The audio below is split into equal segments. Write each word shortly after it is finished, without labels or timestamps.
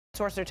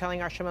sources are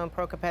telling our Shimon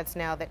Prokopets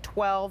now that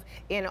 12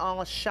 in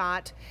all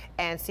shot,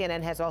 and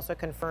CNN has also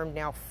confirmed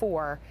now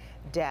 4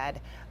 dead,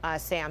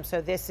 Sam.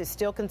 So this is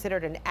still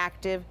considered an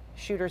active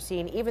shooter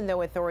scene, even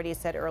though authorities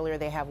said earlier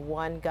they have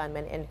 1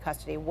 gunman in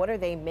custody. What are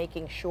they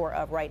making sure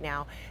of right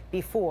now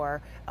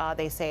before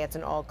they say it's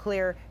an all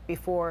clear,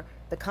 before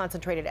the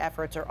concentrated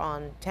efforts are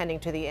on tending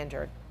to the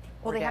injured?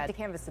 Well, they have to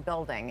canvass the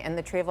building. And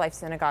the Tree of Life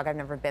Synagogue, I've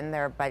never been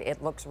there, but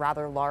it looks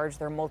rather large.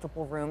 There are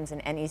multiple rooms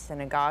in any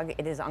synagogue.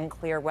 It is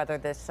unclear whether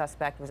this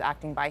suspect was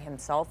acting by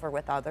himself or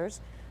with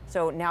others.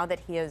 So now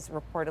that he has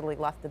reportedly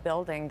left the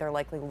building, they're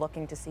likely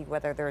looking to see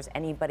whether there's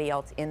anybody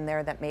else in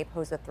there that may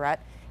pose a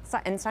threat.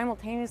 And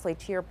simultaneously,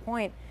 to your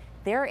point,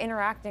 they're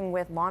interacting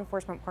with law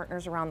enforcement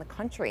partners around the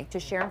country to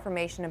share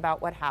information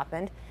about what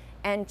happened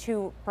and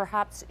to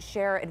perhaps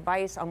share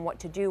advice on what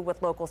to do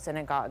with local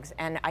synagogues.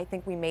 And I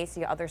think we may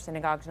see other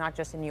synagogues, not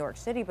just in New York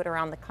City, but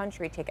around the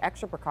country, take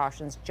extra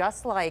precautions,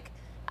 just like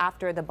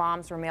after the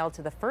bombs were mailed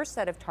to the first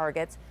set of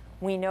targets.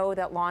 We know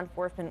that law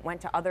enforcement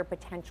went to other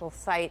potential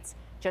sites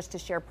just to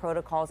share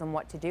protocols on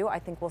what to do. I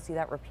think we'll see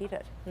that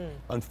repeated.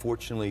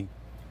 Unfortunately,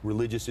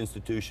 religious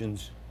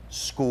institutions,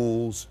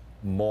 schools,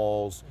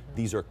 malls,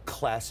 these are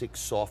classic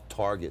soft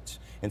targets.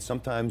 And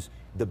sometimes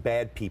the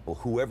bad people,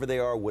 whoever they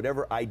are,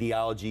 whatever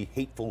ideology,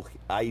 hateful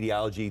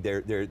ideology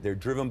they're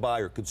driven by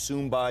or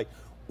consumed by,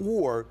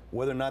 or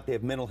whether or not they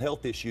have mental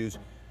health issues,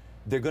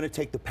 they're going to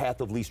take the path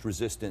of least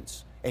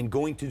resistance. And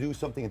going to do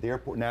something at the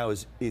airport now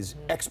is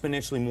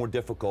exponentially more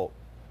difficult.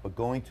 But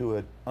going to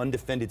an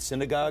undefended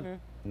synagogue,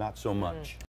 not so much.